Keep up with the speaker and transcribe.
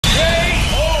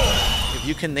if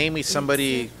you can name me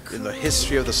somebody in the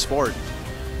history of the sport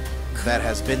that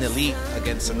has been elite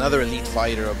against another elite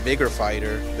fighter, a bigger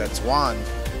fighter that's won,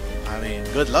 I mean,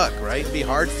 good luck, right? It'd be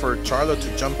hard for Charlo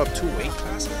to jump up 2 weight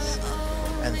classes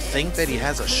and think that he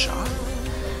has a shot.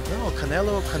 No,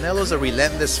 Canelo's a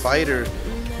relentless fighter.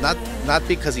 Not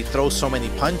because he throws so many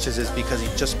punches, it's because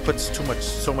he just puts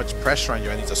so much pressure on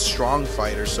you, and he's a strong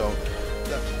fighter. So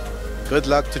good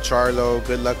luck to Charlo,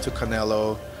 good luck to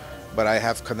Canelo, but I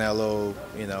have Canelo,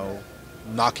 you know,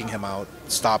 knocking him out,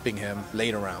 stopping him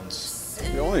later rounds.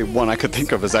 The only one I could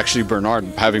think of is actually Bernard,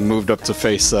 having moved up to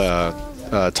face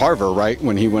Tarver, right?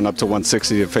 When he went up to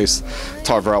 160 to face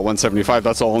Tarver at 175,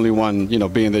 that's the only one, you know,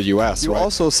 being the U.S. You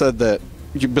also said that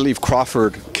you believe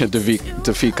Crawford can defeat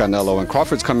Canelo, and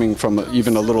Crawford's coming from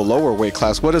even a little lower weight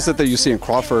class. What is it that you see in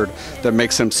Crawford that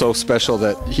makes him so special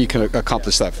that he can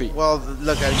accomplish that feat? Well,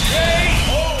 look,